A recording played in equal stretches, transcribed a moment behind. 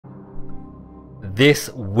This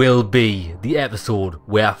will be the episode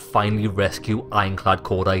where I finally rescue Ironclad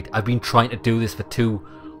Cordite. I've been trying to do this for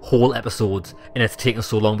 2 whole episodes and it's taken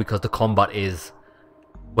so long because the combat is...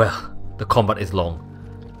 well, the combat is long.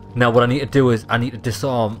 Now what I need to do is I need to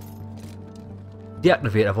disarm...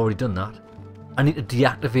 deactivate, I've already done that. I need to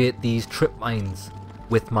deactivate these trip mines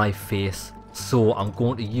with my face. So I'm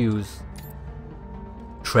going to use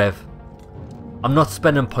Trev. I'm not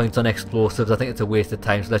spending points on explosives, I think it's a waste of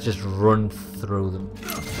time, so let's just run through them.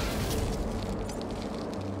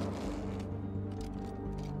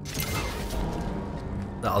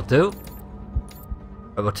 That'll do.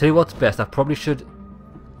 Right, I'll tell you what's best, I probably should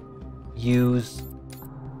use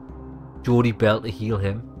Jody Bell to heal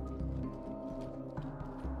him.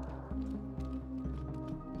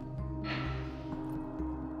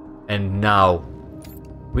 And now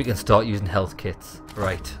we can start using health kits.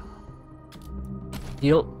 Right.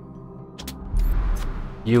 Heal.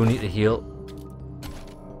 You need to heal.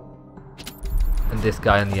 And this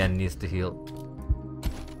guy on the end needs to heal.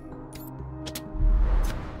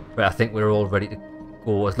 Right, I think we're all ready to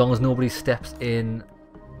go. As long as nobody steps in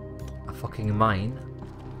a fucking mine.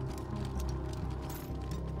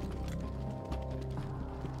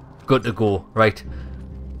 Good to go. Right.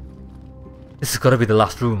 This has got to be the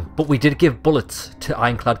last room. But we did give bullets to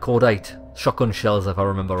Ironclad Cordite. Shotgun shells, if I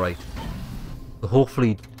remember right. So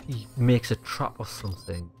hopefully he makes a trap or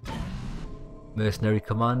something. Mercenary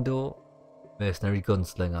Commando. Mercenary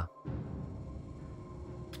Gunslinger.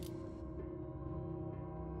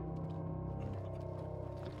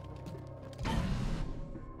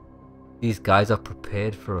 These guys are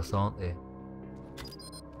prepared for us, aren't they?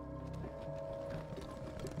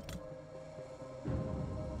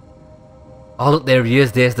 Oh look, there he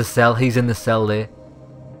is, there's the cell, he's in the cell there.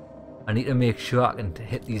 I need to make sure I can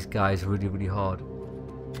hit these guys really, really hard.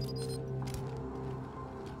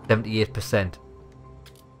 78%.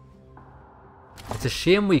 It's a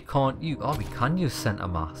shame we can't use... oh, we can use center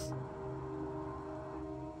mass.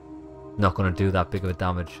 Not going to do that big of a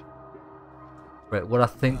damage. Right, what I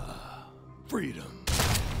think... freedom.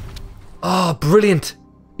 Oh, brilliant!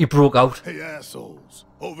 He broke out. Hey assholes,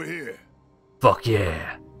 over here. Fuck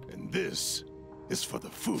yeah. And this is for the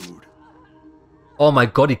food. Oh my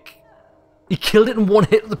god, he killed it in one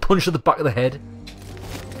hit with a punch to the back of the head.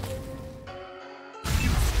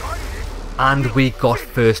 And we got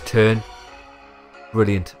first turn.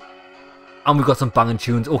 Brilliant. And we got some banging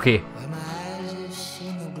tunes. Okay.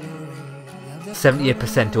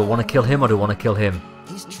 78%. Do I want to kill him or do I want to kill him?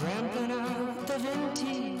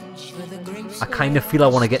 I kind of feel I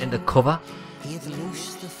want to get into cover.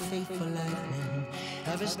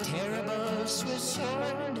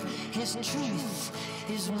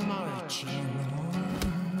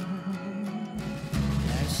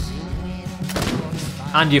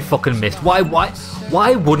 And you fucking missed. Why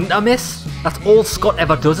wouldn't I miss? That's all Scott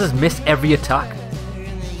ever does is miss every attack.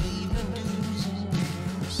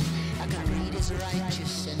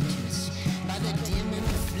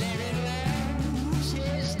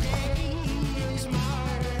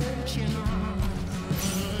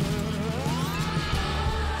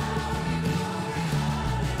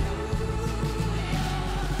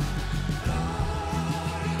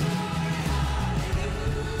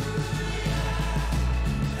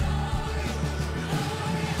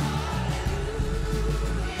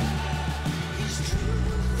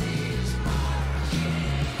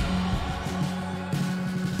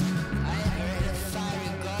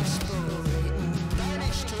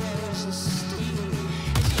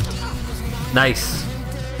 Nice.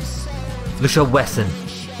 Lucia Wesson.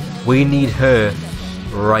 We need her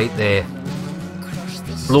right there.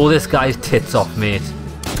 Blow this guy's tits off, mate.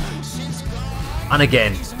 And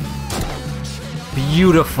again.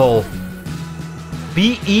 Beautiful.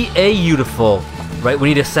 B-E-A beautiful. Right, we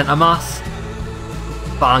need a center mass.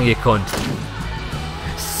 Bang, you cunt.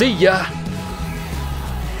 See ya.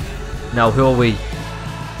 Now, who are we?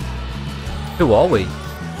 Who are we?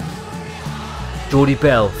 Jody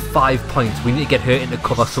Bell, 5 points. We need to get her into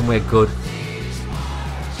cover somewhere good.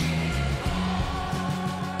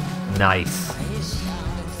 Nice.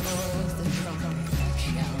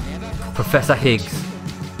 Professor Higgs,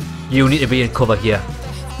 you need to be in cover here.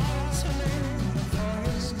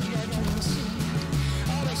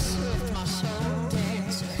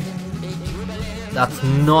 That's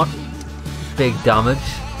not big damage.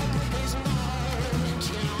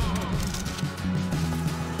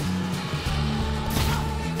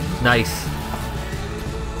 Nice.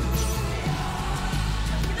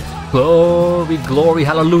 Glory, glory,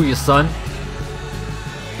 hallelujah, son.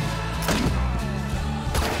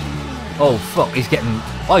 Oh, fuck, he's getting...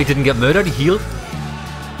 oh, he didn't get murdered, he healed.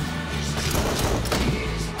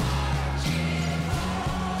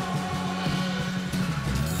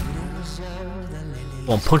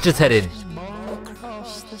 Go on, punch its head in.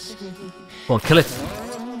 Go on, kill it.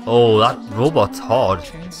 Oh, that robot's hard.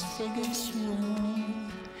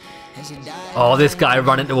 Oh, this guy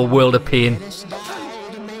ran into a world of pain.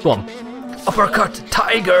 Go on. Uppercut!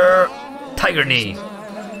 Tiger! Tiger knee!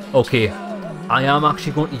 Okay, I am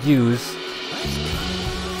actually going to use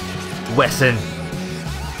Wesson.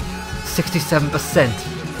 67%.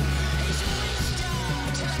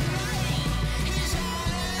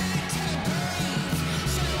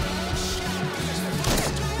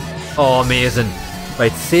 Oh, amazing.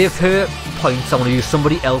 Right, save her points. I want to use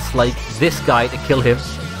somebody else like this guy to kill him.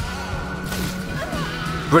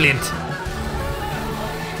 Brilliant.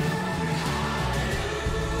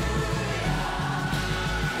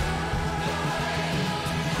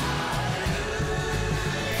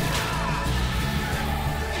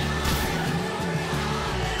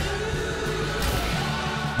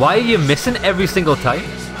 Why are you missing every single time?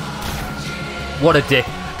 What a dick.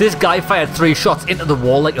 This guy fired 3 shots into the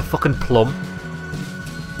wall like a fucking plum.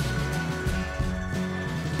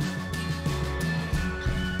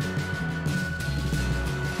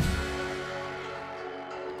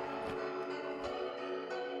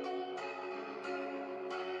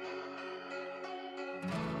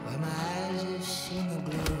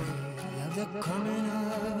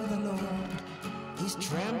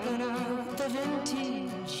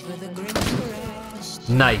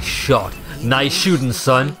 Nice shot. Nice shooting,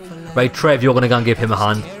 son. Right, Trev, you're gonna go and give him a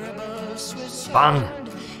hand. Bang.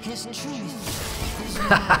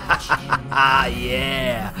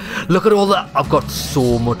 Yeah. Look at all that. I've got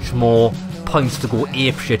so much more points to go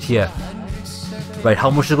apeshit here. Right, how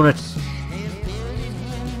much is it gonna...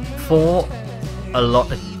 For a lot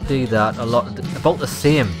to do that. A lot. About the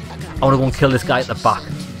same. I wanna go and kill this guy at the back.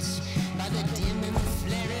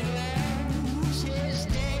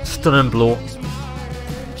 Stunning blow.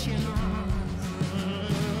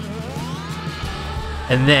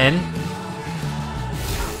 And then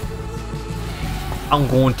I'm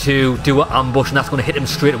going to do an ambush and that's going to hit him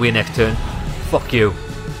straight away next turn. Fuck you.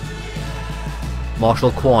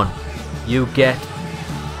 Marshal Quan, you get...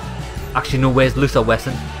 Actually no, where's Luther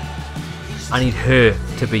Wesson? I need her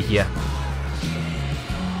to be here.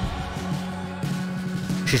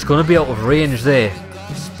 She's going to be out of range there.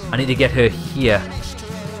 I need to get her here.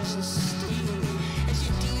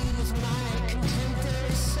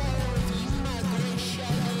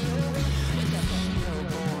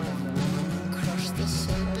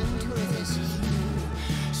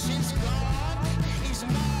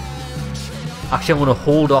 Actually, I'm going to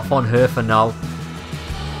hold off on her for now.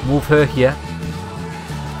 Move her here.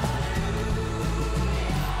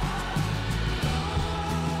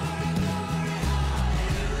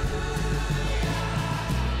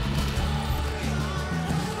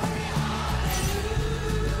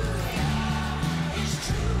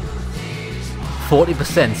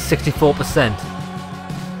 %, 64%.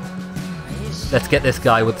 Let's get this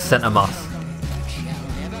guy with the center mass.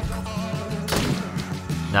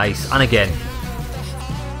 Nice, and again.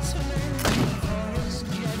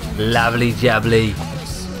 Lovely jabbly.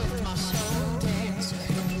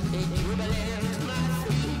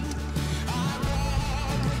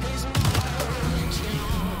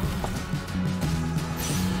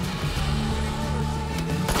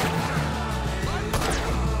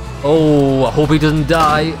 Oh, I hope he doesn't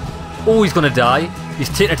die. Oh, he's gonna die. He's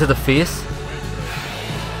taking it to the face.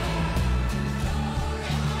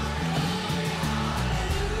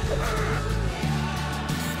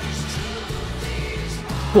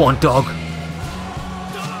 Go on, dog.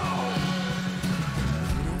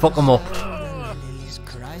 Fuck him up.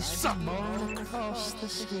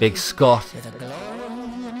 Big Scott.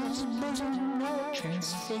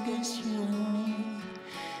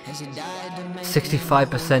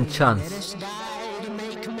 65% chance.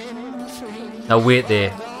 Now wait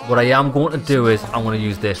there. What I am going to do is I'm going to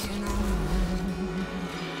use this.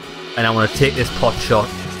 And I'm going to take this pot shot.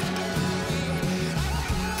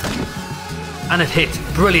 And it hit.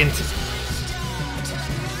 Brilliant.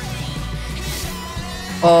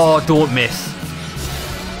 Oh, don't miss.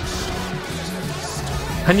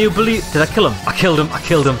 Can you believe... Did I kill him? I killed him. I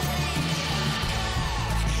killed him.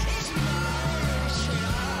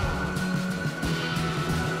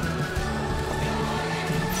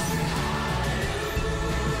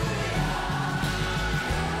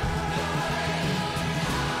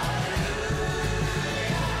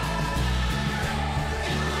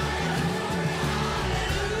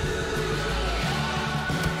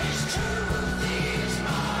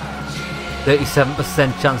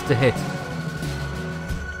 %37% chance to hit.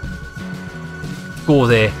 Go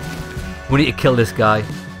there. We need to kill this guy.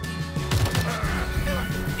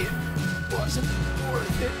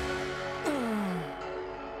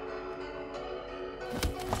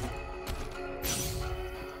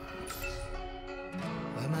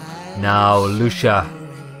 Now, Lucia.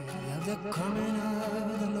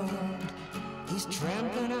 He's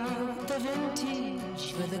tramping out the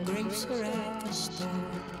vintage where the grapes were at the store.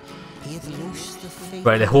 He'd loose the faith.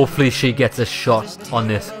 Right, hopefully she gets a shot on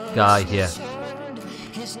this guy here.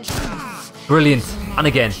 Brilliant. And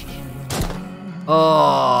again.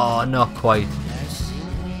 Oh, not quite.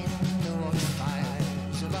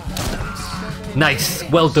 Nice.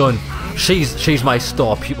 Well done. She's my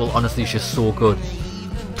star pupil. Honestly, she's so good.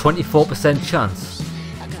 24% chance.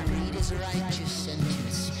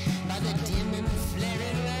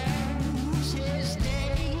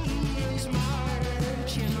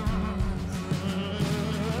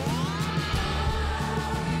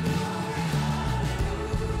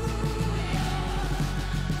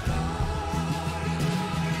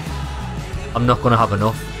 I'm not gonna have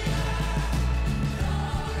enough.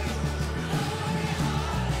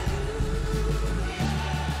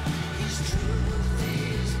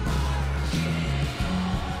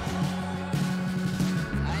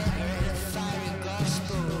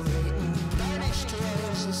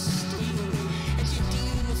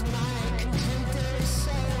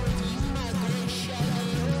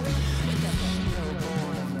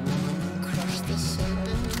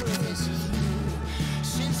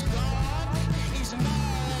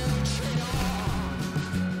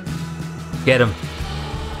 Get him.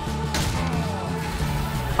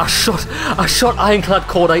 I shot Ironclad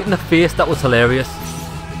Cordite in the face. That was hilarious.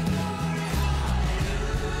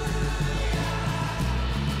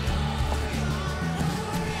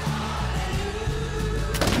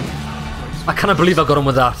 I cannot believe I got him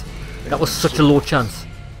with that. That was such a low chance.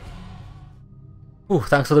 Ooh,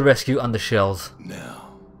 thanks for the rescue and the shells.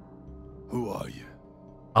 Now, who are you?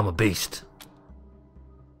 I'm a beast.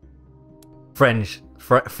 Friends,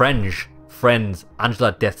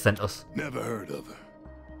 Angela Death sent us. Never heard of her.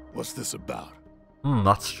 What's this about?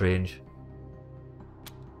 That's strange.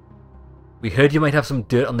 We heard you might have some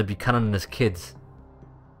dirt on the Buchanan and his kids.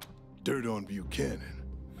 Dirt on Buchanan.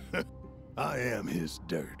 I am his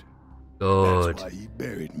dirt. Good. That's why he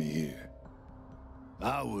buried me here.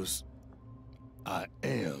 I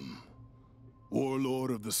am warlord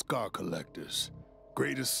of the Scar Collectors,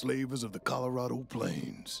 greatest slavers of the Colorado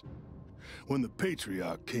Plains. When the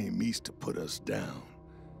Patriarch came east to put us down,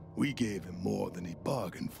 we gave him more than he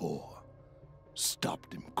bargained for.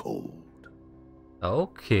 Stopped him cold.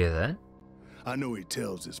 Okay then. I know he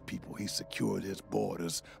tells his people he secured his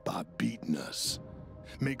borders by beating us.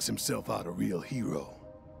 Makes himself out a real hero.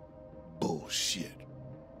 Bullshit.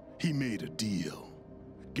 He made a deal.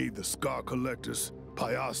 Gave the Scar Collectors,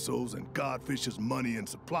 Payasos, and Godfishes money and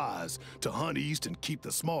supplies to hunt east and keep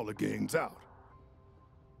the smaller gangs out.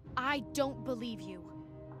 I don't believe you.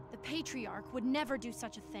 The Patriarch would never do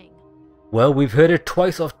such a thing. Well, we've heard it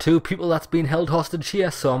twice of two people that's been held hostage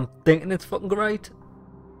here, so I'm thinking it's fucking right.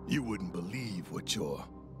 You wouldn't believe what your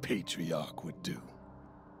Patriarch would do.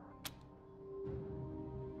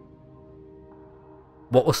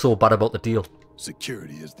 What was so bad about the deal?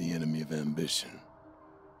 Security is the enemy of ambition.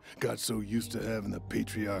 Got so used to having the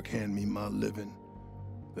Patriarch hand me my living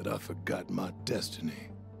that I forgot my destiny.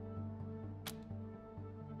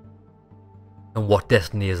 And what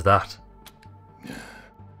destiny is that?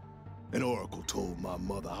 An oracle told my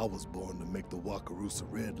mother I was born to make the Wakarusa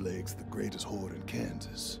Redlegs the greatest horde in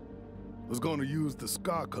Kansas. Was gonna use the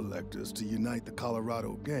Scar Collectors to unite the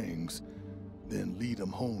Colorado gangs, then lead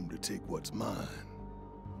them home to take what's mine.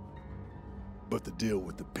 But the deal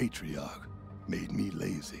with the Patriarch made me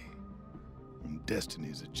lazy. And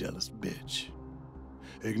Destiny's a jealous bitch.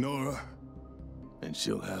 Ignore her, and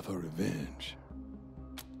she'll have her revenge.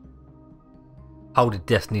 How did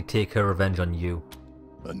Destiny take her revenge on you?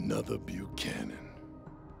 Another Buchanan.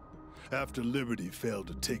 After Liberty failed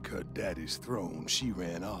to take her daddy's throne, she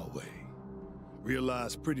ran our way.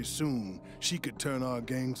 Realized pretty soon she could turn our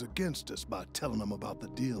gangs against us by telling them about the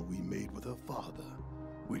deal we made with her father,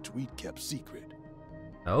 which we'd kept secret.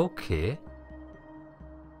 Okay.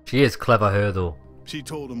 She is clever, her though. She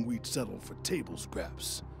told him we'd settle for table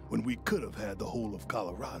scraps when we could have had the whole of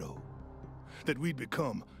Colorado. That we'd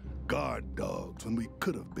become guard dogs when we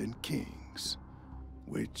could have been kings.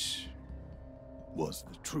 Which was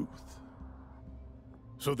the truth.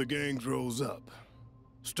 So the gangs rose up.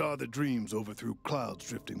 Star the Dreams overthrew clouds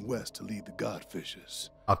drifting west to lead the Godfishes.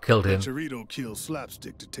 I've killed him. Chorito killed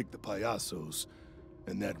Slapstick to take the Payasos.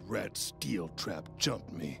 And that rat Steel Trap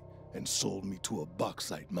jumped me and sold me to a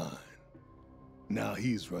bauxite mine. Now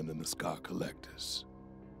he's running the Scar Collectors.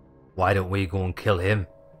 Why don't we go and kill him?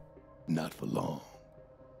 Not for long.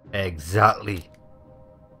 Exactly.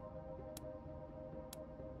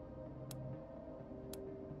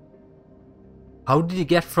 How did you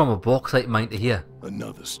get from a bauxite mine to here?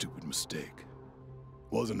 Another stupid mistake.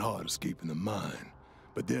 Wasn't hard escaping the mine,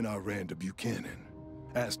 but then I ran to Buchanan.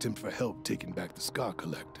 Asked him for help taking back the Scar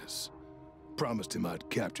Collectors. Promised him I'd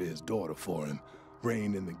capture his daughter for him,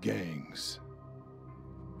 rein in the gangs.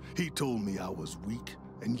 He told me I was weak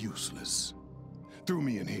and useless. Threw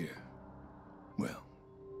me in here. Well,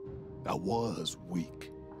 I was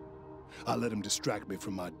weak. I let him distract me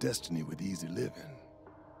from my destiny with easy living.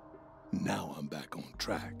 Now I'm back on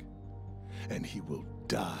track, and he will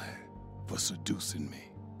die for seducing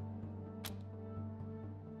me.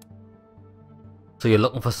 So you're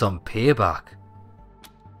looking for some payback?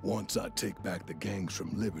 Once I take back the gangs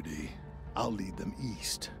from Liberty, I'll lead them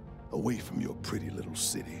east, away from your pretty little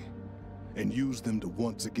city, and use them to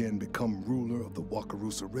once again become ruler of the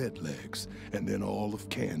Wakarusa Redlegs, and then all of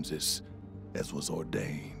Kansas, as was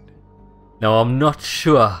ordained. Now I'm not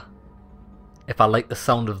sure if I like the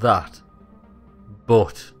sound of that,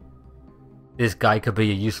 but this guy could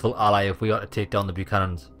be a useful ally if we are to take down the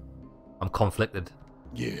Buchanans. I'm conflicted.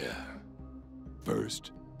 Yeah.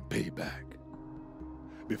 First, payback.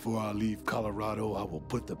 Before I leave Colorado, I will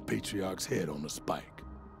put the Patriarch's head on a spike.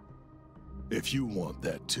 If you want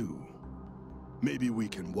that too, maybe we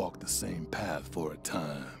can walk the same path for a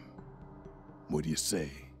time. What do you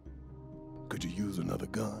say? Could you use another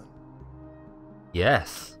gun?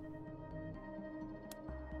 Yes.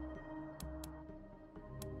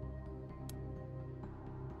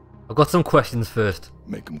 I've got some questions first.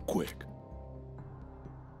 Make them quick.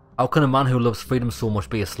 How can a man who loves freedom so much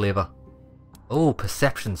be a slaver? Oh,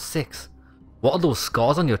 perception 6. What are those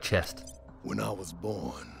scars on your chest? When I was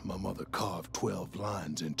born, my mother carved 12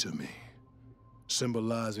 lines into me,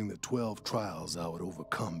 symbolizing the 12 trials I would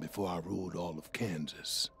overcome before I ruled all of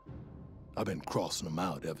Kansas. I've been crossing them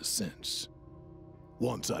out ever since.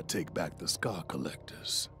 Once I take back the Scar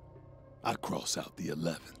Collectors, I cross out the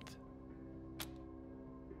 11th.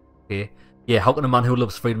 Okay. Yeah, how can a man who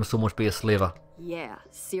loves freedom so much be a slaver? Yeah,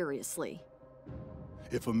 seriously.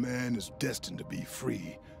 If a man is destined to be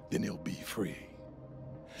free, then he'll be free.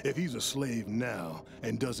 If he's a slave now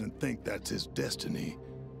and doesn't think that's his destiny,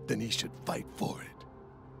 then he should fight for it.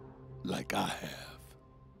 Like I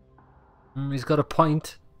have. He's got a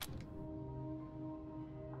point.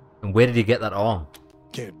 And where did he get that arm?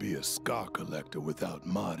 Can't be a Scar Collector without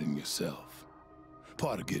modding yourself.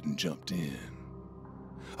 Part of getting jumped in.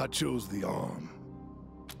 I chose the arm.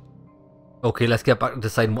 Okay, let's get back to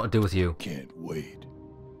deciding what to do with you. Can't wait.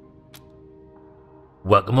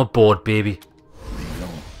 Welcome aboard, baby. Lead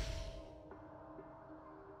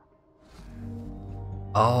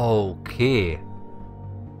on. Okay.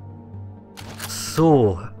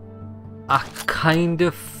 So, I kind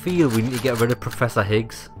of feel we need to get rid of Professor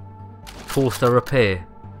Higgs. Toaster repair.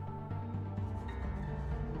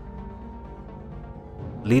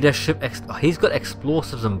 Leadership. He's got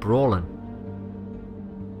explosives and brawling.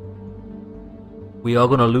 We are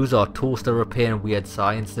going to lose our toaster repair and weird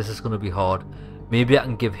science. This is going to be hard. Maybe I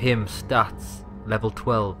can give him stats. Level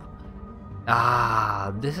 12.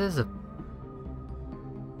 Ah, this is a...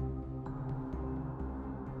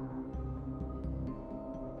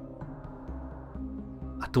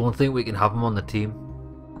 I don't think we can have him on the team.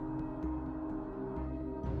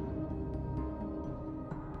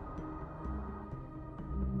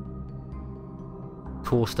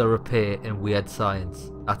 Toaster repair and weird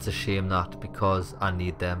science. That's a shame that, because I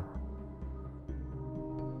need them.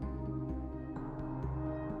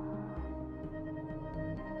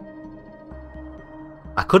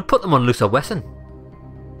 I could put them on Lusa Wesson.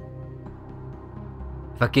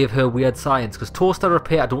 If I gave her weird science, because toaster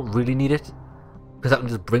repair I don't really need it. Because I can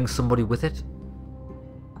just bring somebody with it.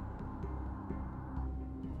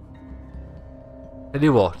 Tell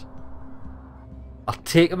you what. I'll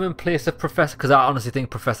take him in place of Professor, because I honestly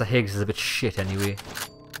think Professor Higgs is a bit shit anyway.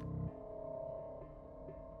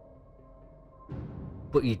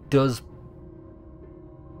 But he does...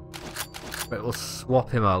 Right, we'll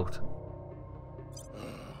swap him out.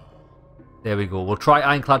 There we go. We'll try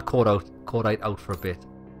Ironclad Cordite out for a bit.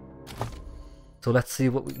 So let's see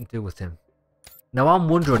what we can do with him. Now I'm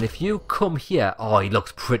wondering if you come here... Oh, he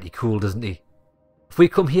looks pretty cool, doesn't he? If we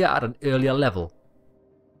come here at an earlier level,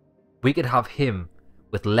 we could have him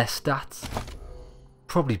with less stats.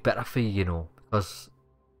 Probably better for you, you know, because...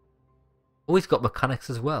 Oh, he's got mechanics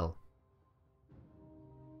as well.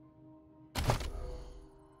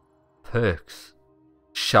 Perks.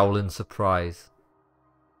 Shaolin Surprise.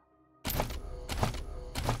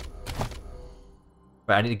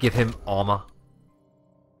 Right, I need to give him armor.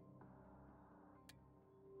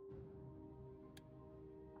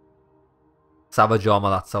 Savage armor,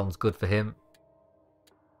 that sounds good for him.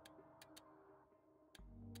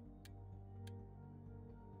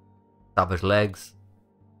 Savage legs.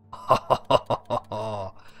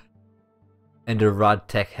 And a rad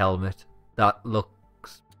tech helmet. That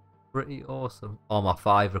looks pretty awesome. Armor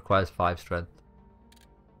 5 requires 5 strength.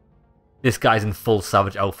 This guy's in full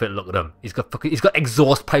savage outfit. Look at him. He's got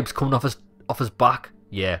exhaust pipes coming off his back.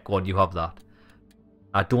 Yeah, go on, you have that.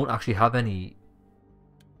 I don't actually have any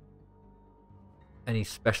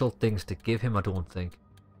special things to give him, I don't think.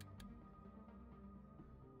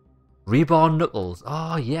 Rebar knuckles.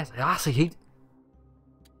 Oh yes, I see he.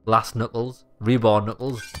 Glass knuckles, rebar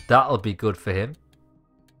knuckles. That'll be good for him.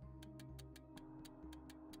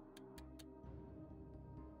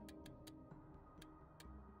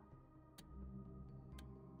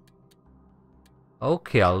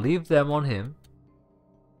 Okay, I'll leave them on him.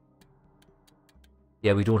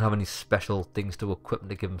 Yeah, we don't have any special things to equip him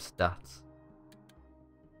to give him stats.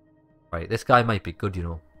 Right, this guy might be good, you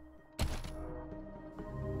know.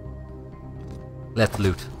 Let's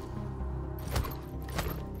loot.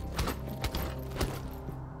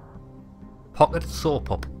 Pocket saw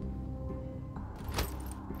pop.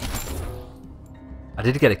 I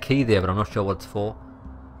did get a key there, but I'm not sure what it's for.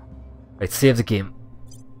 Right, save the game.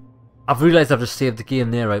 I've realised I've just saved the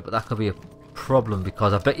game there, right? But that could be a problem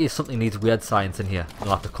because I bet you something needs weird science in here. I'll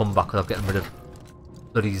have to come back without getting rid of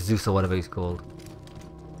bloody Zeus or whatever he's called.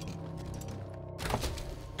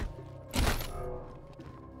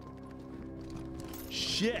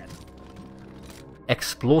 Shit!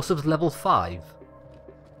 Explosives level 5.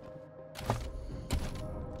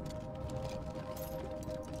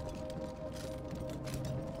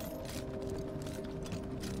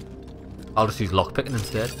 I'll just use lockpicking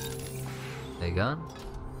instead. There you go.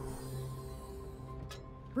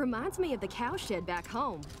 Reminds me of the cow shed back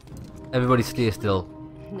home. Everybody stay still.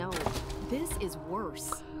 No, this is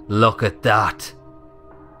worse. Look at that.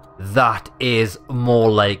 That is more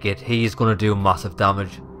like it. He's going to do massive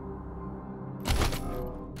damage.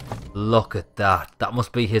 Look at that. That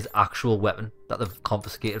must be his actual weapon that they've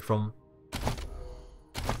confiscated from him.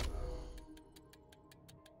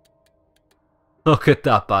 Look at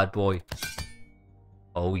that bad boy.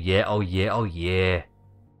 Oh yeah, oh yeah, oh yeah.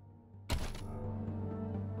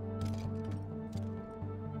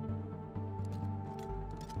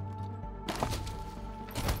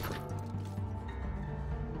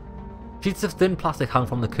 Sheets of thin plastic hang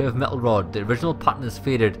from the curved metal rod. The original pattern is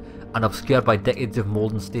faded and obscured by decades of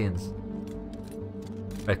mold and stains.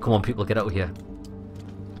 Right, come on people, get out of here.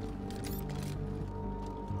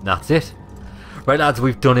 That's it. Right lads,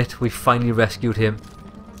 we've done it. We've finally rescued him.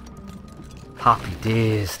 Happy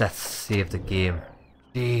days. Let's save the game.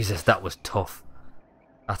 Jesus, that was tough.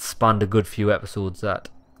 That spanned a good few episodes, that.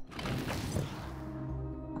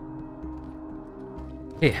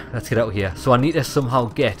 Okay, let's get out of here. So I need to somehow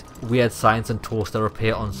get weird science and toaster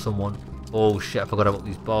repair on someone. Oh shit, I forgot about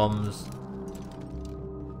these bombs.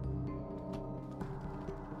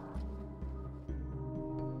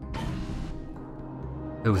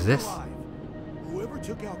 Who's this? Whoever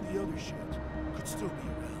took out the other shit could still be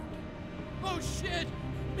around. Oh shit!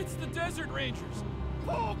 It's the Desert Rangers!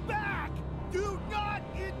 Pull back! Do not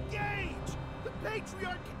engage! The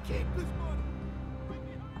Patriarch can keep this money!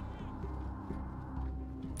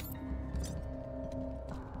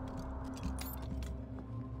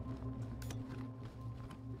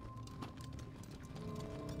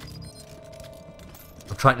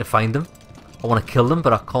 I'm trying to find them. I want to kill them,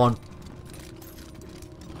 but I can't.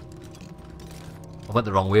 I went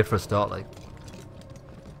the wrong way for a start, like.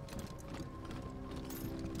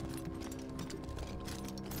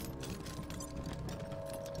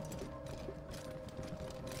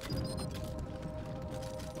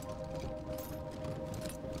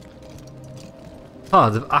 Oh,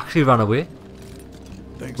 they've actually run away.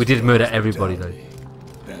 Thanks We did for murder the everybody, though.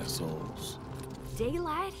 hospitality, assholes.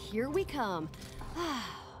 Daylight, here we come.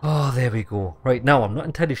 Oh, there we go. Right, now I'm not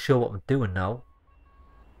entirely sure what I'm doing now.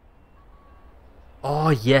 Oh,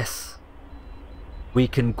 yes. We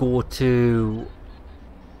can go to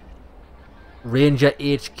Ranger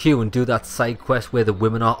HQ and do that side quest where the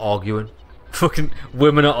women are arguing. Fucking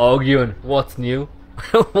women are arguing. What's new?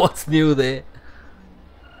 What's new there?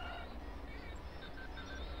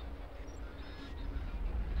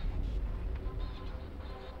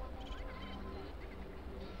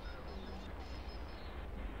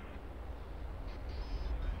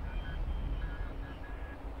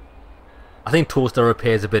 I think toaster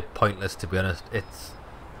repair is a bit pointless, to be honest.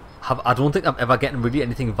 I don't think I'm ever getting really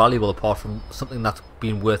anything valuable apart from something that's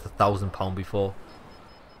been worth £1,000 before.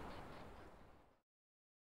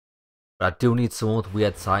 But I do need some more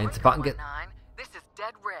weird science. If I can get... This is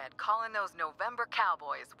Dead Red calling those November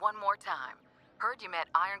Cowboys one more time. Heard you met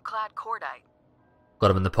Ironclad Cordite.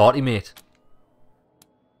 Got him in the party, mate.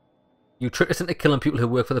 You tricked us into killing people who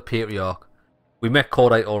work for the Patriarch. We met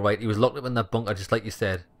Cordite alright. He was locked up in that bunker just like you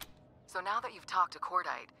said. So now that you've talked to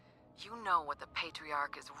Cordite, you know what the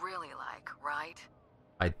Patriarch is really like, right?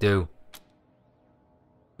 I do.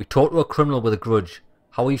 We talked to a criminal with a grudge.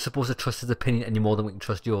 How are you supposed to trust his opinion any more than we can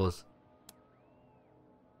trust yours?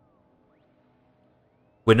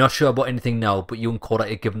 We're not sure about anything now, but you and Cordite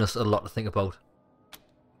have given us a lot to think about.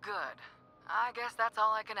 Good. I guess that's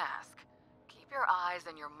all I can ask. Keep your eyes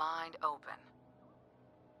and your mind open.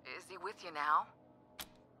 Is he with you now?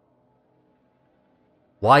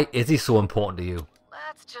 Why is he so important to you?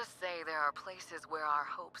 Let's just say there are places where our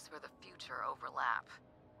hopes for the future overlap.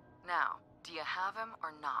 Now, do you have him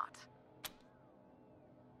or not?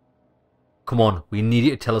 Come on, we need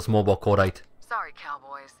you to tell us more about Cordite. Sorry,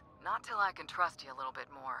 cowboys. Not till I can trust you a little bit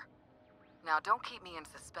more. Now, don't keep me in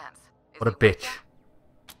suspense. What a bitch.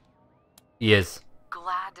 He is.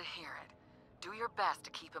 Glad to hear it. Do your best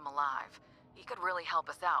to keep him alive. He could really help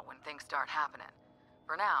us out when things start happening.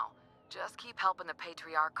 For now, just keep helping the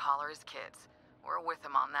Patriarch collar his kids. We're with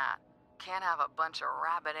him on that. Can't have a bunch of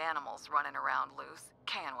rabid animals running around loose,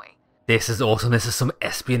 can we? This is awesome. This is some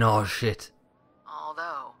espionage shit.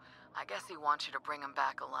 Although, I guess he wants you to bring him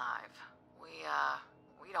back alive.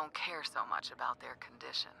 We don't care so much about their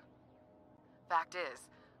condition. Fact is,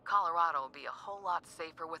 Colorado will be a whole lot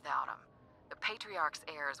safer without him. The Patriarch's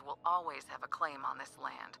heirs will always have a claim on this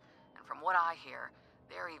land, and from what I hear,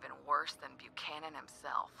 they're even worse than Buchanan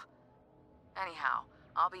himself. Anyhow,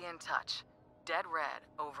 I'll be in touch. Dead Red,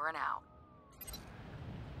 over and out.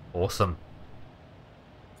 Awesome.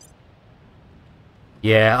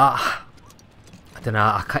 Yeah, I don't know,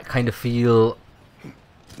 I kind of feel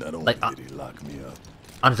Not only like did he lock me up,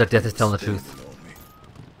 Angela Death is telling the truth.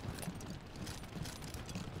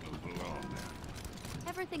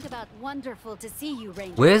 Ever think about wonderful to see you,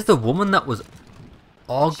 Ranger? Where's the woman that was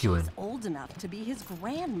arguing? She's old enough to be his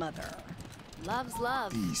grandmother. Love's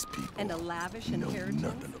love. These people And a lavish know inheritance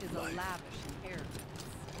nothing of is a life. lavish inheritance.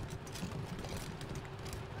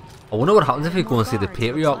 I wonder what happens if we go and see the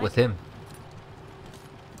Patriarch with him.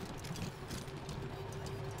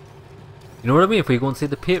 You know what I mean? If we go and see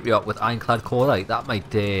the Patriarch with Ironclad Cordite, that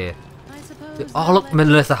might I suppose oh look,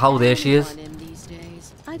 Melissa Howe, there she is.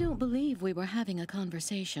 I don't believe we were having a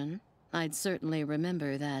conversation. I'd certainly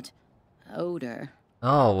remember that odor.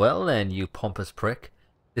 Oh well then, you pompous prick.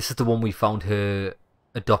 This is the one we found her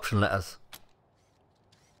adoption letters.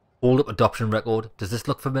 Hold up adoption record. Does this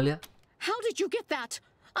look familiar? How did you get that?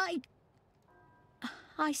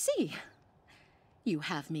 I see. You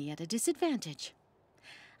have me at a disadvantage.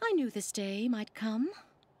 I knew this day might come,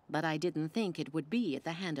 but I didn't think it would be at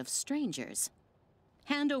the hand of strangers.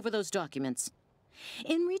 Hand over those documents.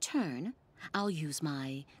 In return, I'll use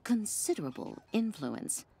my considerable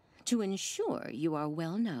influence to ensure you are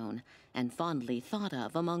well known and fondly thought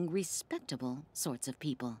of among respectable sorts of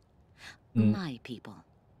people. My people.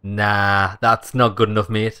 Nah, that's not good enough,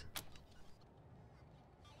 mate.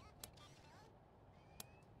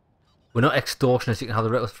 We're not extortionists, you can have the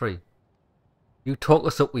records free. You talk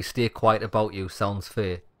us up, we stay quiet about you, sounds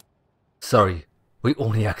fair. Sorry, we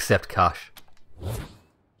only accept cash.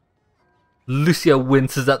 Lucia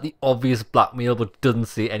winces at the obvious blackmail but doesn't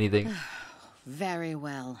say anything. Very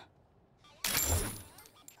well.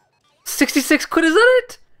 66 quid, is that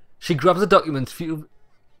it? She grabs the documents,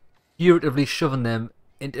 furtively shoving them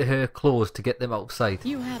into her clothes to get them out of sight.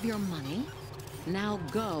 You have your money. Now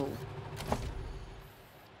go.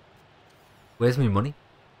 Where's my money?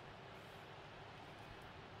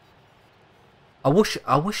 I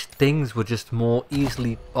wish things were just more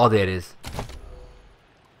easily. Oh, there it is.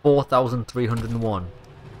 4,301.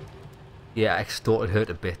 Yeah, I extorted her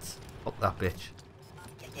to bits. Fuck that bitch.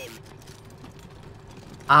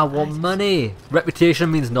 I want money.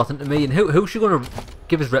 Reputation means nothing to me. And who's she gonna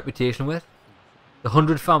give us reputation with? The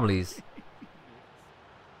 100 families.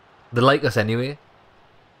 They like us anyway.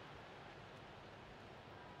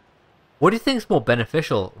 What do you think's more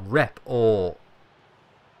beneficial, rep or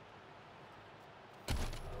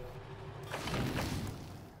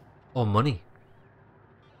money?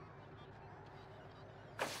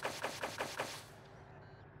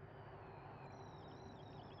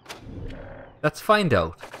 Let's find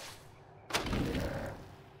out.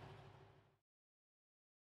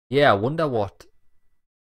 Yeah, I wonder what.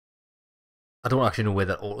 I don't actually know where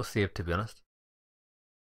that autosave, to be honest.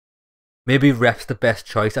 Maybe rep's the best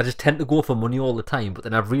choice. I just tend to go for money all the time, but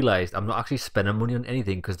then I've realised I'm not actually spending money on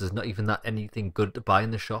anything because there's not even that anything good to buy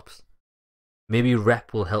in the shops. Maybe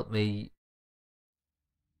rep will help me,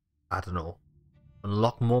 I don't know,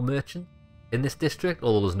 unlock more merchants in this district,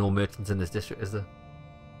 although there's no merchants in this district, is there?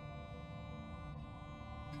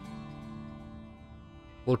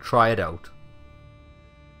 We'll try it out.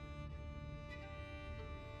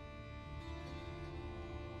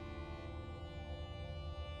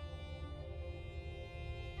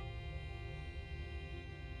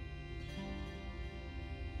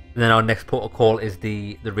 And then our next protocol is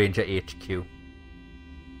the Ranger HQ.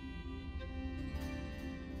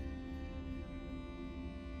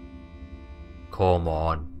 Come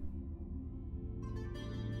on.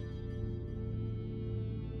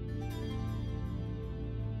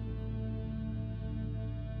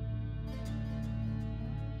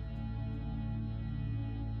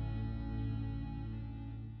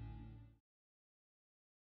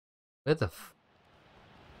 Where the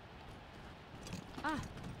Ah,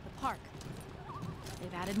 the park.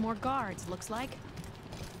 They've added more guards, looks like.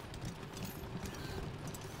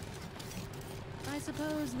 I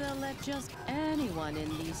suppose they'll let just anyone in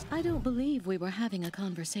these. I don't believe we were having a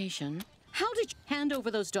conversation. How did you hand over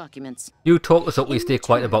those documents? You talk us up, we stay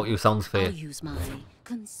quiet about you, sounds fair. I'll use my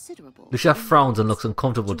considerable... The chef frowns and looks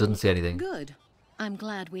uncomfortable, doesn't say anything. Good. I'm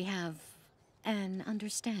glad we have an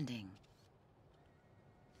understanding.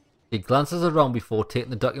 She glances around before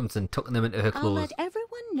taking the documents and tucking them into her I'll clothes. let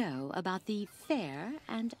everyone know about the fair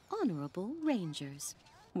and honorable Rangers.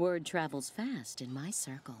 Word travels fast in my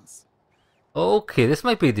circles. Okay, this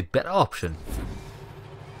might be the better option.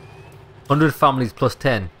 100 families plus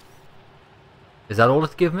 10. Is that all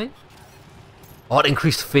it's give me? Oh, it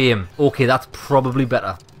increased fame. Okay, that's probably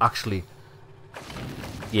better, actually.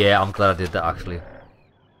 Yeah, I'm glad I did that, actually.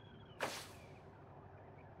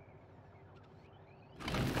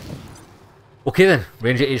 Okay then,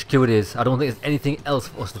 Ranger HQ it is. I don't think there's anything else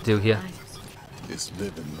for us to do here. It's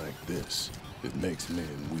living like this that makes men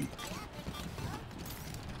weak.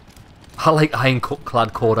 I like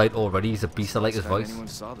Ironclad Cordite already. He's a beast. I like his voice. Anyone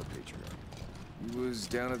saw the patriarch? He was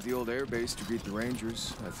down at the old airbase to greet the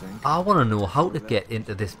Rangers, I think. I want to know how to get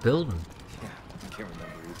into this building. Yeah, I can't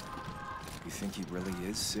remember either. You think he really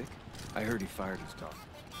is sick? I heard he fired his dog.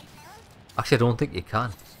 Actually, I don't think you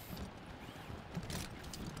can.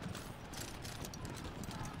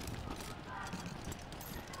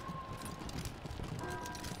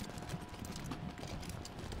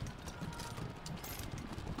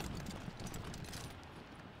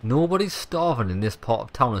 Nobody's starving in this part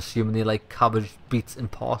of town, assuming they like cabbage, beets and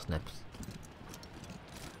parsnips.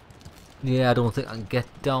 Yeah, I don't think I can get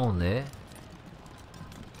down there.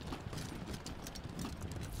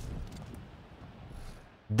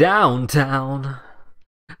 Downtown.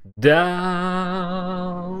 Downtown.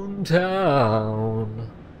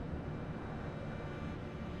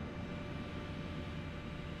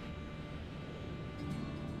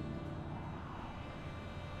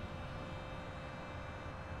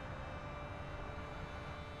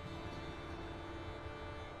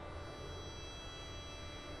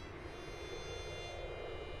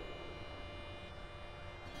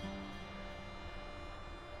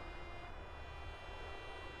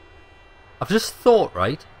 I've just thought,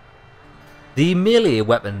 right? The melee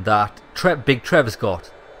weapon that Big Trev's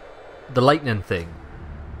got, the lightning thing,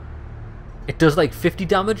 it does like 50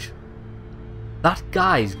 damage. That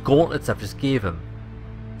guy's gauntlets I've just gave him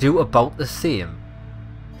do about the same,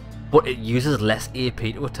 but it uses less AP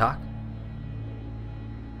to attack.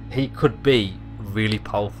 He could be really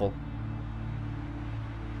powerful.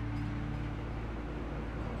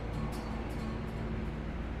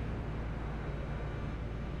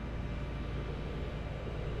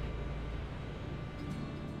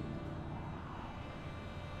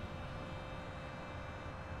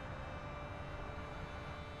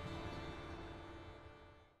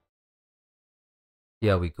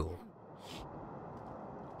 Here we go.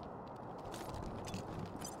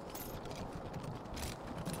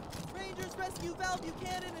 Rangers rescue Val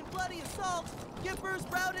Buchanan in bloody assault. Gippers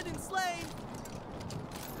routed and slain.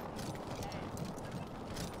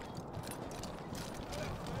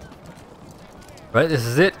 Right, this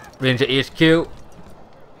is it. Ranger HQ.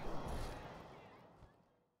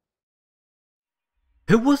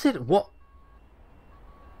 Who was it? What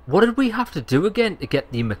did we have to do again to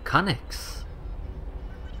get the mechanics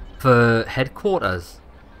for headquarters?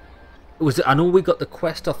 It was, I know we got the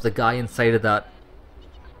quest off the guy inside of that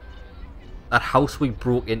house we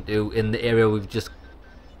broke into in the area we've just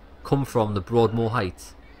come from, the Broadmoor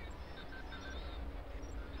Heights.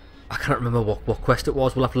 I can't remember what quest it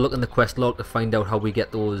was. We'll have to look in the quest log to find out how we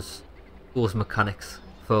get those mechanics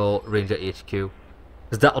for Ranger HQ,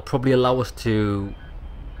 because that'll probably allow us to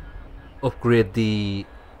upgrade the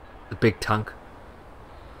big tank.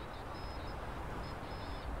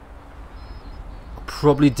 I'll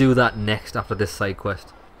probably do that next after this side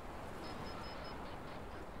quest.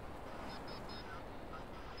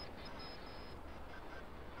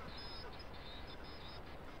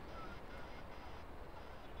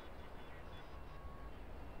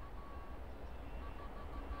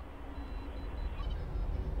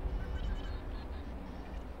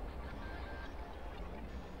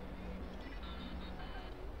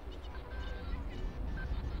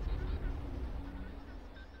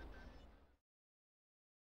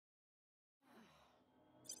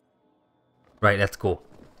 Right, let's go.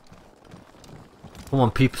 Come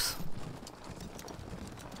on, peeps.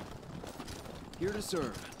 Here to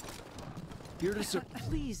serve. Here to serve.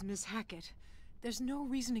 Please, Miss Hacket. There's no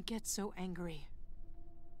reason to get so angry.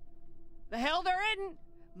 The hell there isn't!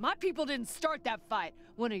 My people didn't start that fight.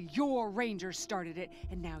 One of your rangers started it,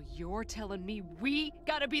 and now you're telling me we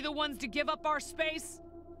gotta be the ones to give up our space?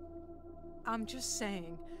 I'm just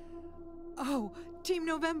saying. Oh, Team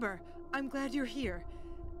November, I'm glad you're here.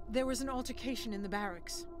 There was an altercation in the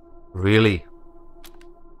barracks. Really?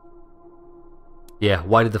 Yeah,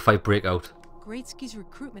 why did the fight break out? Greatski's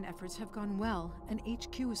recruitment efforts have gone well, and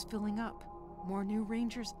HQ is filling up. More new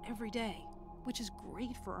rangers every day, which is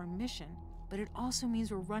great for our mission, but it also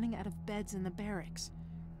means we're running out of beds in the barracks.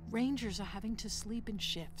 Rangers are having to sleep in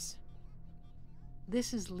shifts.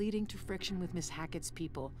 This is leading to friction with Miss Hackett's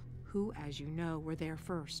people, who, as you know, were there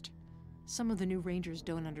first. Some of the new rangers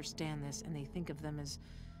don't understand this, and they think of them as,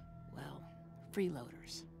 well,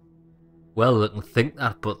 freeloaders. Well, they can think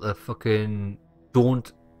that, but they fucking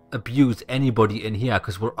don't abuse anybody in here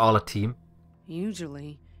because we're all a team.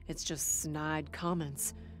 Usually, it's just snide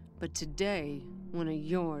comments. But today, one of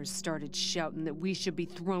yours started shouting that we should be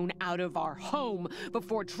thrown out of our home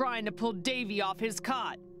before trying to pull Davy off his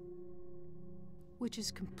cot. Which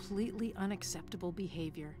is completely unacceptable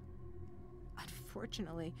behavior.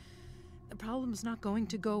 Unfortunately, the problem's not going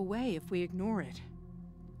to go away if we ignore it.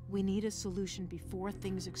 We need a solution before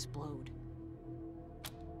things explode.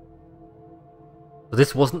 But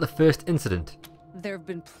this wasn't the first incident. There have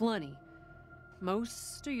been plenty.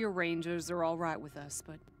 Most of your rangers are all right with us,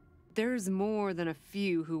 but there's more than a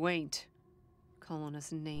few who ain't. Calling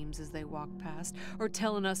us names as they walk past, or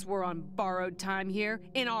telling us we're on borrowed time here,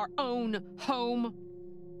 in our own home.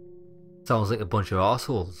 Sounds like a bunch of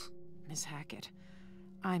assholes. Miss Hacket,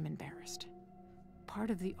 I'm embarrassed. Part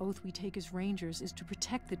of the oath we take as rangers is to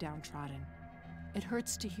protect the downtrodden. It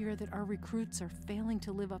hurts to hear that our recruits are failing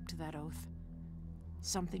to live up to that oath.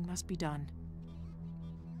 Something must be done.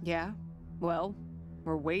 Yeah? Well,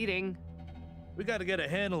 we're waiting. We gotta get a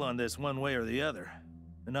handle on this one way or the other.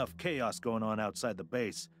 Enough chaos going on outside the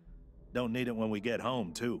base. Don't need it when we get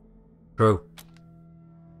home, too. True.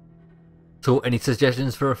 So, any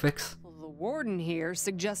suggestions for a fix? Well, the warden here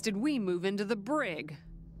suggested we move into the brig.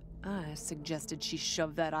 I suggested she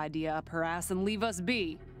shove that idea up her ass and leave us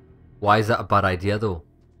be. Why is that a bad idea, though?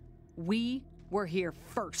 We were here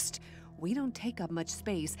first. We don't take up much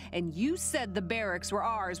space, and you said the barracks were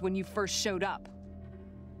ours when you first showed up.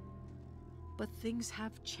 But things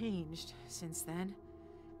have changed since then,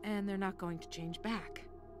 and they're not going to change back.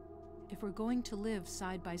 If we're going to live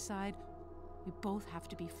side by side, we both have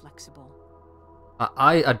to be flexible.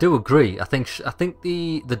 I do agree. I think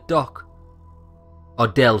the doc, or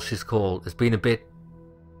Del she's called, has been a bit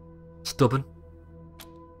stubborn.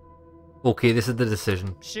 Okay, this is the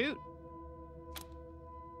decision. Shoot.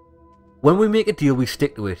 When we make a deal, we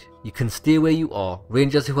stick to it. You can stay where you are.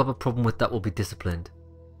 Rangers who have a problem with that will be disciplined.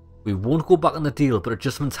 We won't go back on the deal, but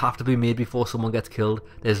adjustments have to be made before someone gets killed.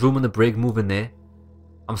 There's room in the brig, move in there.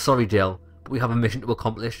 I'm sorry, Del, but we have a mission to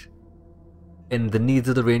accomplish. And the needs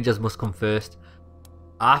of the Rangers must come first.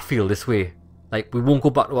 I feel this way. Like, we won't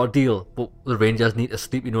go back to our deal, but the Rangers need to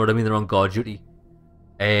sleep, you know what I mean? They're on guard duty.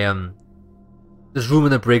 There's room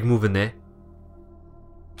in the brig, move in there.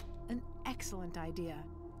 An excellent idea.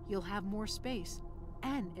 You'll have more space,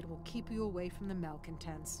 and it will keep you away from the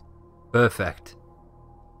malcontents. Perfect.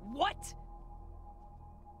 What?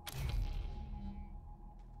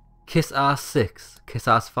 Kiss Ass 6, Kiss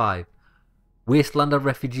Ass 5. Wasteland are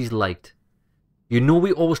refugees liked. You know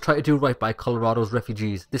we always try to do right by Colorado's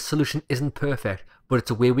refugees. This solution isn't perfect, but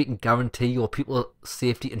it's a way we can guarantee your people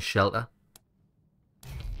safety and shelter.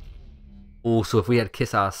 Oh, so if we had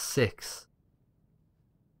Kiss Ass 6...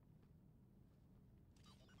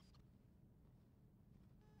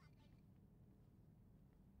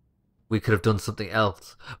 we could have done something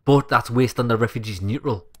else. But that's Wasteland refugees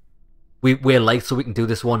neutral. We're light, so we can do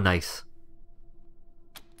this one nice.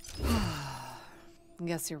 I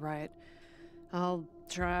guess you're right. I'll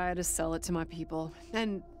try to sell it to my people.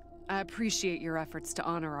 And I appreciate your efforts to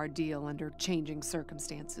honor our deal under changing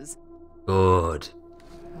circumstances. Good.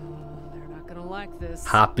 They're not gonna like this.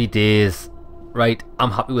 Happy days. Right,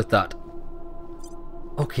 I'm happy with that.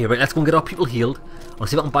 Okay, right, let's go and get our people healed. I'll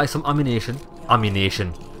see if I can buy some ammunition.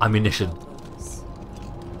 Ammunition.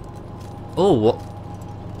 Oh,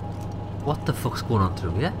 what the fuck's going on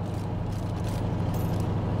through here?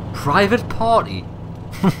 Private party?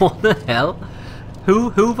 What the hell? Who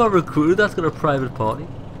have I recruited that's got a private party?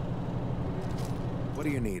 What do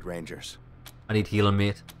you need, Rangers? I need healing,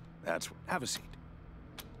 mate. Have a seat.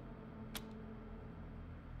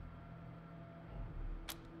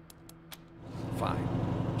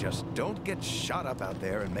 Just don't get shot up out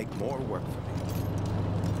there and make more work for me.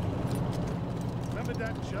 Remember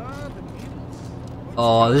that job in Eagles?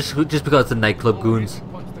 Oh, this is just because it's the nightclub goons.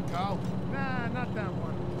 Nah, not that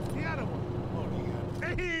one. The other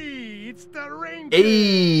one. Hey, it's the Ranger.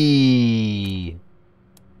 Hey!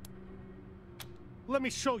 Let me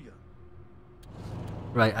show you.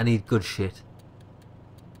 Right, I need good shit.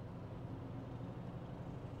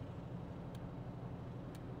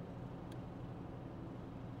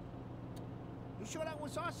 You sure that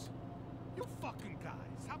was us? You fucking guys.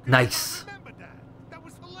 How can Nice. you not remember that? That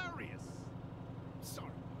was hilarious. Sorry,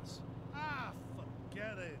 boss. Ah,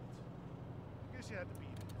 forget it. I guess you had to be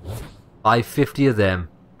there. 550 of them,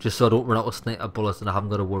 just so I don't run out of sniper bullets and I haven't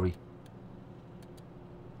got to worry.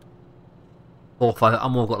 4.5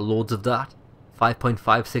 ammo, I've got loads of that.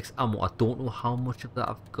 5.56 ammo, I don't know how much of that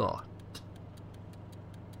I've got.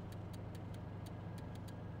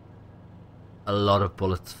 A lot of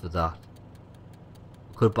bullets for that.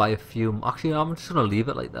 Could buy a few. Actually, I'm just gonna leave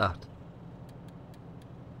it like that.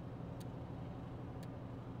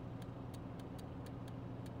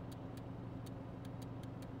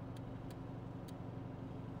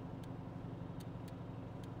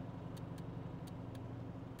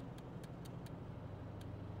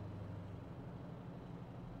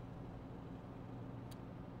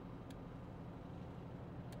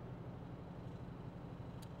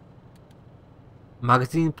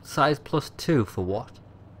 Magazine size +2 for what?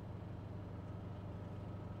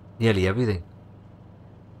 Nearly everything.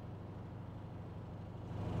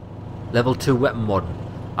 Level 2 weapon modern.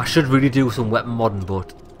 I should really do some weapon modern,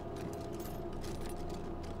 but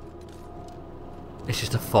it's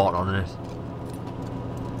just a fart on it.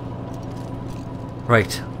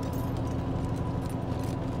 Right.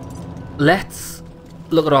 Let's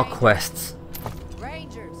look at our quests.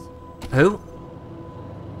 Rangers. Who?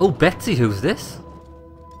 Oh, Betsy, who's this?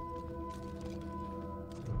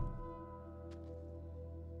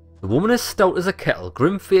 The woman is stout as a kettle,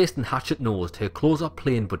 grim-faced and hatchet-nosed. Her clothes are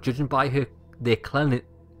plain, but judging by their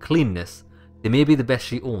cleanness, they may be the best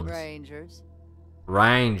she owns. Rangers.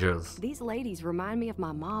 Rangers. These ladies remind me of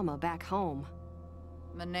my mama back home.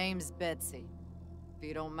 My name's Betsy. If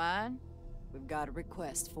you don't mind, we've got a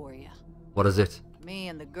request for you. What is it? Me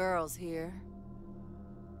and the girls here,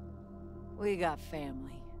 we got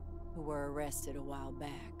family who were arrested a while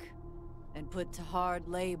back and put to hard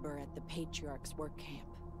labor at the Patriarch's work camp.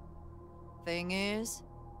 Thing is,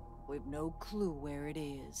 we've no clue where it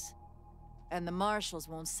is. And the marshals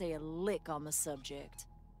won't say a lick on the subject.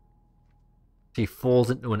 She falls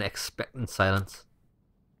into an expectant silence.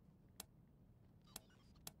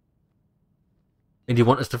 And you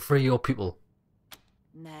want us to free your people?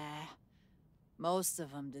 Nah. Most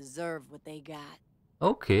of them deserve what they got.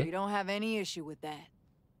 Okay. We don't have any issue with that.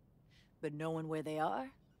 But knowing where they are?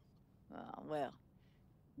 Oh, well,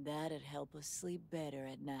 that'd help us sleep better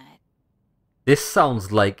at night. This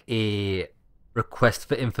sounds like a request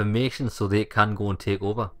for information so they can go and take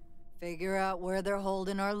over. Figure out where they're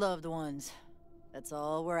holding our loved ones. That's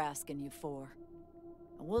all we're asking you for.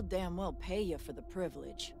 And we'll damn well pay you for the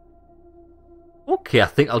privilege. Okay, I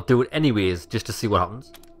think I'll do it anyways, just to see what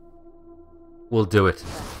happens. We'll do it.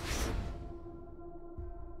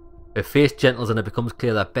 Her face gentles and it becomes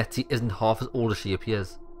clear that Betsy isn't half as old as she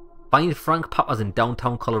appears. Find Frank Pappas in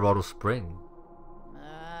downtown Colorado Springs.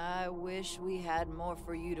 I wish we had more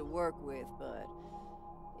for you to work with, but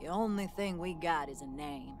the only thing we got is a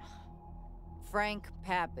name. Frank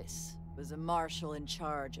Pappas was a marshal in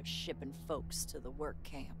charge of shipping folks to the work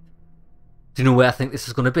camp. Do you know where I think this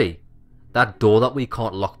is going to be? That door that we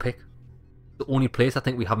can't lockpick. The only place I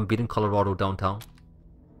think we haven't been in Colorado downtown.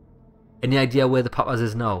 Any idea where the Pappas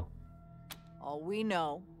is now? All we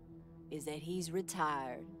know is that he's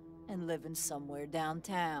retired and living somewhere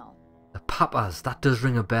downtown. The Pappas, that does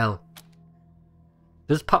ring a bell.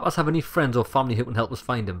 Does Pappas have any friends or family who can help us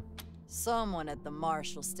find him? Someone at the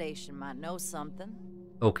Marshal station might know something.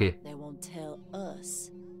 Okay. They won't tell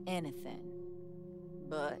us anything.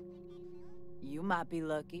 But you might be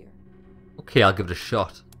luckier. Okay, I'll give it a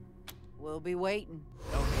shot. We'll be waiting.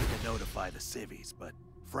 No need to notify the civvies, but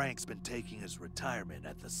Frank's been taking his retirement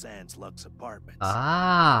at the Sands Lux Apartments.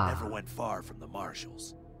 Ah. Never went far from the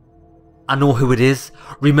Marshals. I know who it is.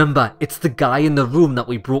 Remember, it's the guy in the room that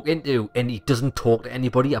we broke into and he doesn't talk to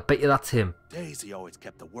anybody. I bet you that's him. Daisy always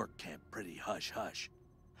kept the work camp pretty hush-hush.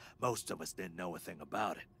 Most of us didn't know a thing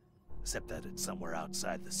about it, except that it's somewhere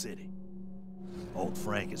outside the city. Old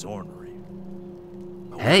Frank is ornery.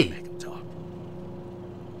 Hey. Make him talk.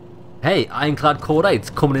 Hey, Ironclad Cordite's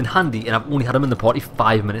coming in handy and I've only had him in the party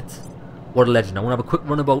 5 minutes. What a legend. I want to have a quick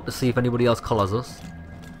runabout to see if anybody else collars us.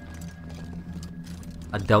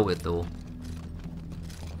 I doubt it though.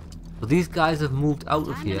 So these guys have moved out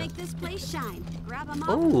of here. Make this place shine. Grab a mop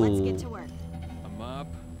Oh. and let's get to work. A mop?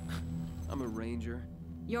 I'm a ranger.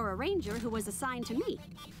 You're a ranger who was assigned to me.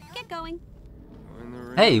 Get going.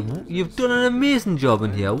 Hey, you've done an amazing job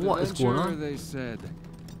in here. What is going on? They said.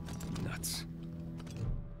 Nuts.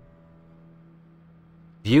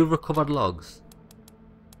 View recovered logs.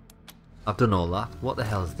 I've done all that. What the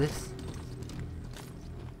hell is this?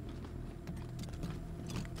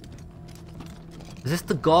 Is this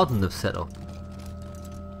the garden they've set up?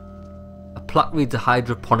 A plaque reads a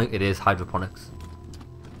hydroponic. It is hydroponics.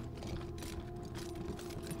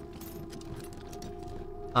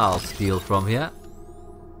 I'll steal from here.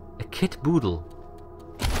 A kit boodle.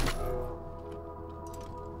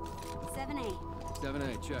 7A.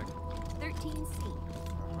 7A, check. 13C.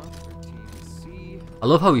 13C. I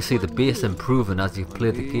love how you see the bass improving as you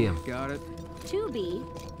play the game. Got it. 2B.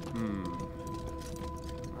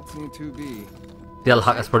 Not seeing 2B. The other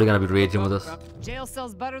hacker's probably going to be raging with us. Jail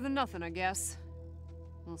cell's better than nothing, I guess.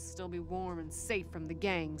 We'll still be warm and safe from the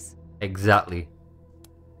gangs. Exactly.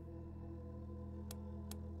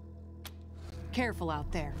 Careful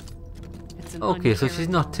out there. It's an Okay, so she's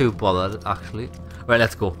not too bothered, actually. Right,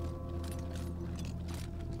 let's go.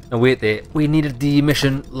 Now wait there. We needed the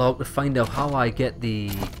mission log to find out how I get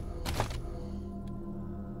the...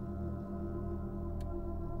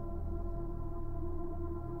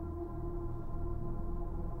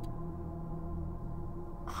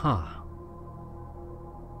 Huh.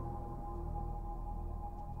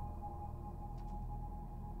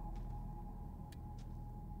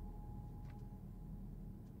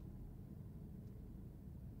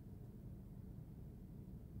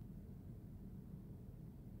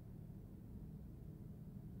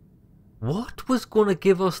 What was going to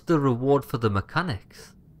give us the reward for the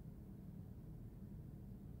mechanics?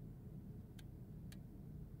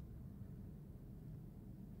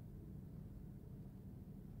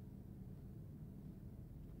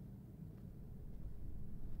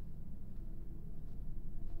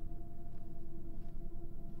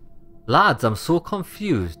 Lads, I'm so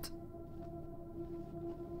confused.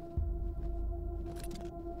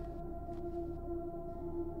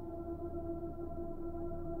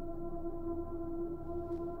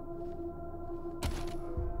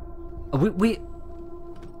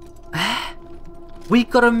 We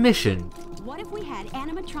got a mission. What if we had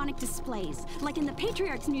animatronic displays, like in the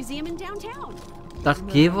Patriarch's Museum in downtown? That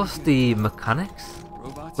gave us the mechanics,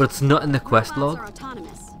 but it's not in the quest log.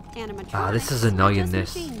 Ah, this is annoying,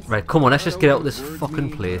 this. Right, come on, let's just get out of this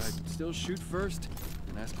fucking place. Still shoot first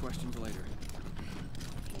and ask questions later.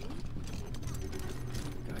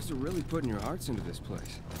 Guys are really putting your hearts into this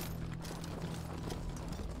place.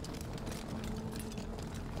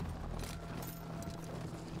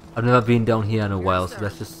 I've never been down here in a while, so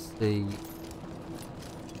let's just see.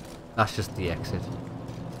 That's just the exit.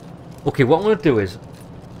 Okay, what I'm going to do is,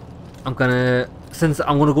 since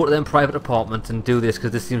I'm going to go to them private apartments and do this,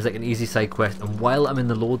 because this seems like an easy side quest, and while I'm in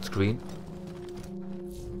the load screen,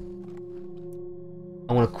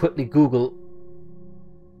 I'm going to quickly Google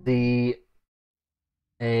the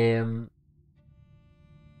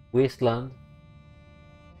Wasteland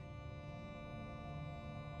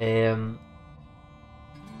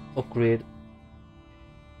upgrade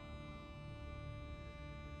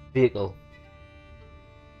vehicle.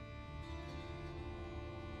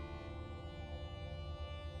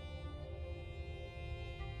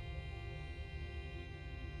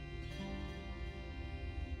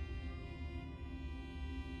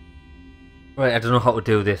 Right, I don't know how to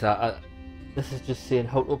do this. This is just saying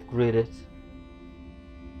how to upgrade it.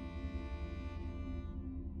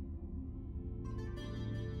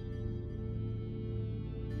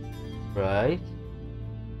 Right.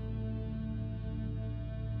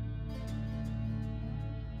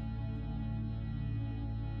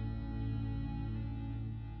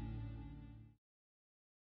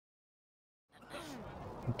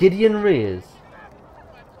 Gideon Reyes.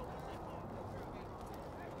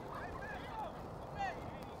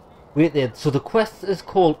 Wait there, so the quest is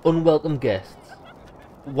called Unwelcome Guests.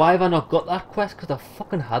 Why have I not got that quest? Because I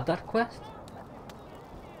fucking had that quest.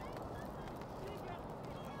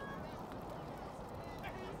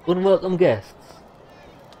 Unwelcome Guests.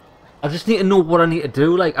 I just need to know what I need to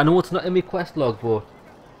do. Like, I know it's not in my quest log, but...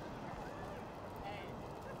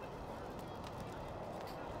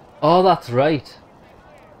 Oh, that's right.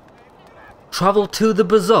 Travel to the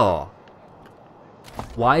bazaar.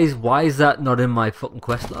 Why is that not in my fucking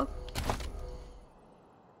quest log?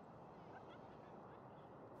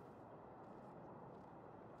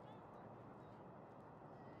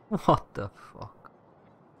 What the fuck?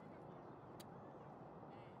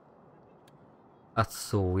 That's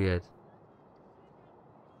so weird.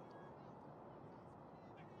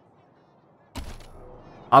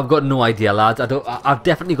 I've got no idea, lads. I've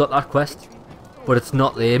definitely got that quest, but it's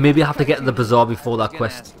not there. Maybe I have to get in the bazaar before that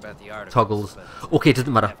quest toggles. Okay, it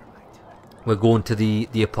doesn't matter. We're going to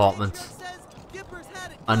the apartments.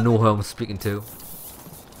 I know who I'm speaking to.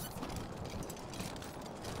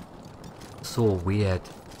 So weird.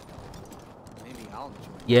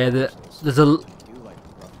 Yeah, there's a...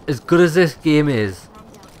 As good as this game is,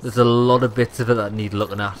 there's a lot of bits of it that need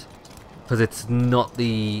looking at. Because it's not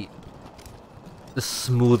the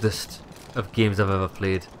smoothest of games I've ever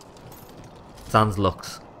played. Sans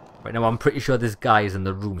looks. Right now I'm pretty sure this guy is in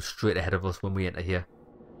the room straight ahead of us when we enter here.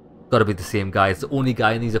 Gotta be the same guy. It's the only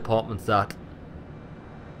guy in these apartments that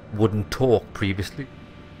wouldn't talk previously.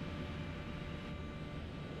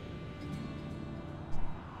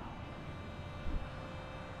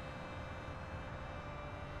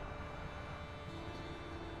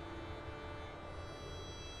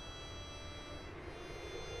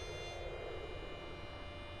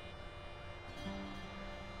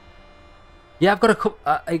 Yeah, I've got a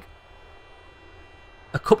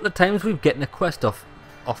couple of times we've gotten a quest off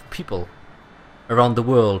people around the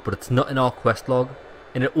world, but it's not in our quest log,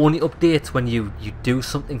 and it only updates when you do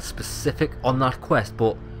something specific on that quest.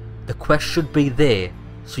 But the quest should be there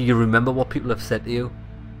so you remember what people have said to you,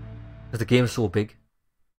 because the game's so big.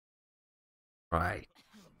 Right,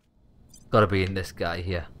 gotta be in this guy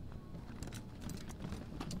here.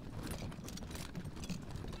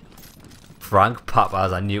 Frank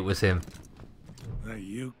Papas, I knew it was him. Are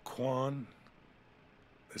you Quan?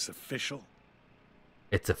 This official?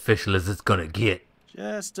 It's official as it's gonna get.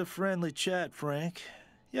 Just a friendly chat, Frank.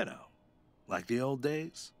 You know, like the old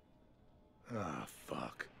days. Ah,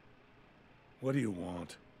 fuck. What do you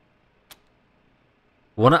want?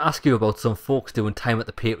 I want to ask you about some folks doing time at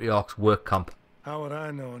the Patriarch's work camp. How would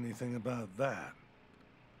I know anything about that?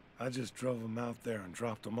 I just drove them out there and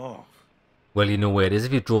dropped them off. Well, you know where it is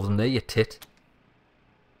if you drove them there, you tit.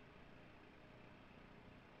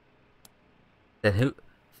 Then who?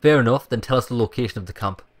 Fair enough, then tell us the location of the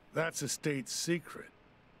camp. That's a state secret.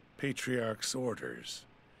 Patriarch's orders.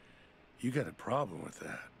 You got a problem with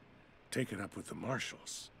that. Take it up with the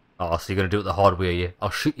marshals. Oh, so you're going to do it the hard way, are you? I'll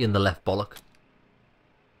shoot you in the left bollock.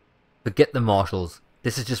 Forget the marshals.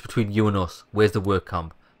 This is just between you and us. Where's the work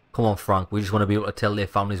camp? Come on, Frank. We just want to be able to tell their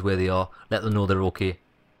families where they are. Let them know they're okay.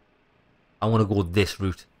 I want to go this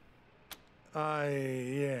route.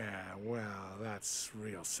 Yeah, well, that's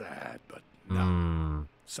real sad, but no.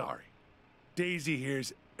 Sorry. Daisy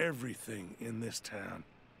hears everything in this town.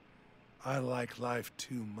 I like life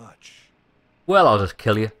too much. Well, I'll just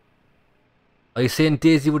kill you. Are you saying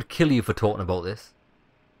Daisy would kill you for talking about this?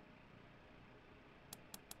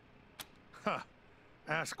 Ha!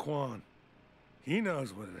 Ask Quan. He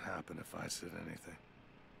knows what would happen if I said anything.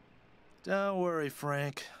 Don't worry,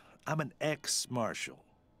 Frank. I'm an ex-marshal.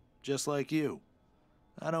 Just like you.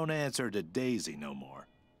 I don't answer to Daisy no more.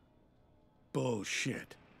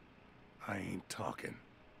 Bullshit. I ain't talking.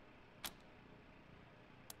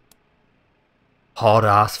 Hard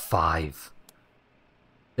ass 5.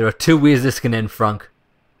 There are 2 ways this can end, Frank.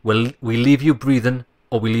 We leave you breathing,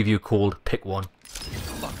 or we leave you cold. Pick one.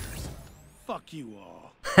 Fuckers. Fuck you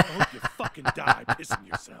all. I hope you fucking die pissing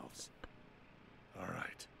yourselves.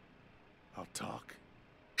 Alright. I'll talk.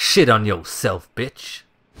 Shit on yourself, bitch.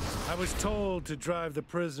 I was told to drive the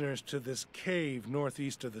prisoners to this cave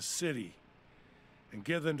northeast of the city and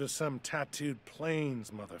give them to some tattooed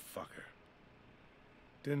plains motherfucker.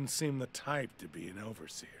 Didn't seem the type to be an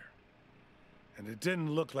overseer. And it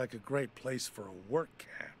didn't look like a great place for a work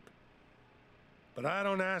camp. But I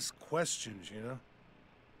don't ask questions, you know?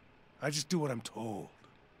 I just do what I'm told.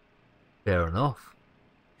 Fair enough.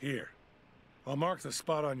 Here, I'll mark the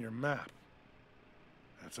spot on your map.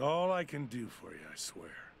 That's all I can do for you, I swear.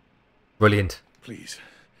 Brilliant. Please,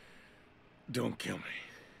 don't kill me.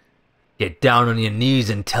 Get down on your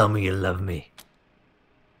knees and tell me you love me.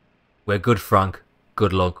 We're good, Frank.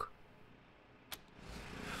 Good luck.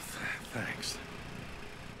 Thanks.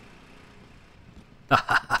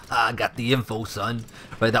 I got the info, son.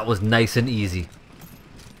 Right, that was nice and easy.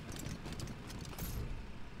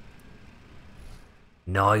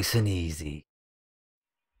 Nice and easy.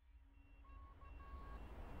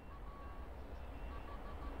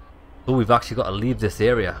 So we've actually got to leave this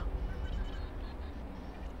area.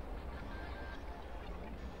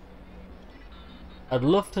 I'd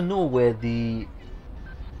love to know where the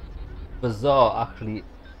bazaar actually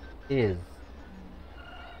is.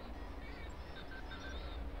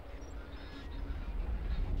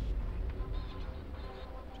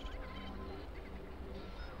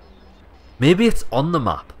 Maybe it's on the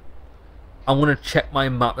map. I'm going to check my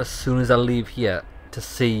map as soon as I leave here to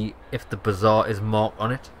see if the bazaar is marked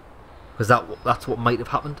on it. Because that's what might have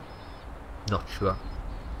happened. Not sure.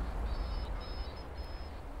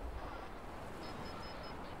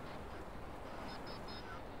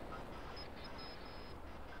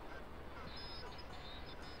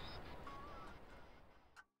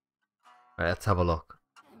 Right, let's have a look.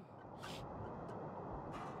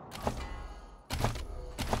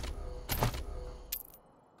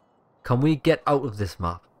 Can we get out of this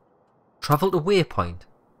map? Travel to waypoint.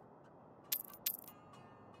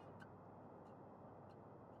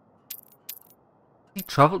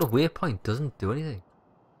 Travel to waypoint doesn't do anything.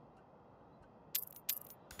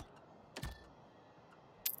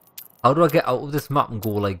 How do I get out of this map and go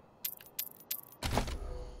like...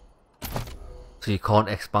 So you can't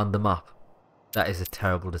expand the map? That is a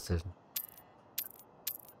terrible decision.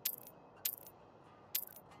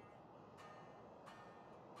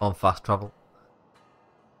 On fast travel.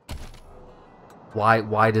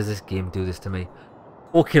 Why does this game do this to me?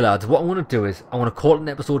 Okay lads, what I want to do is I want to call it an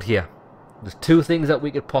episode here. There's two things that we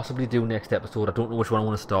could possibly do next episode. I don't know which one I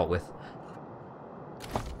want to start with.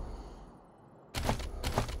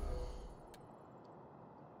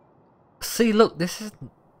 See, look,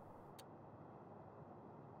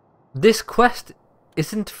 this quest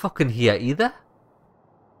isn't fucking here either.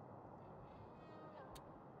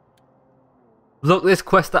 Look, this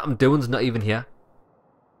quest that I'm doing is not even here.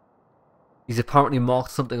 He's apparently marked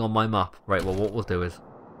something on my map. Right, well, what we'll do is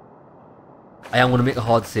I am going to make a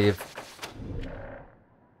hard save.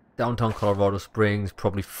 Downtown Colorado Springs,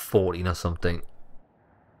 probably 14 or something.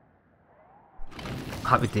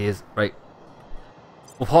 Happy days. Right.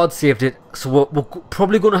 We've hard saved it, so we're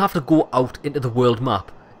probably going to have to go out into the world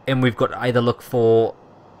map. And we've got to either look for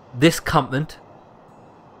this campment,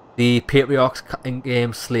 the Patriarch's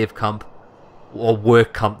slave camp, or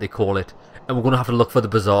work camp they call it. And we're going to have to look for the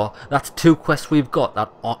bazaar. That's two quests we've got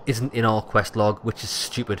that isn't in our quest log, which is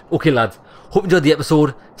stupid. Okay lads, hope you enjoyed the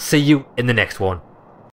episode. See you in the next one.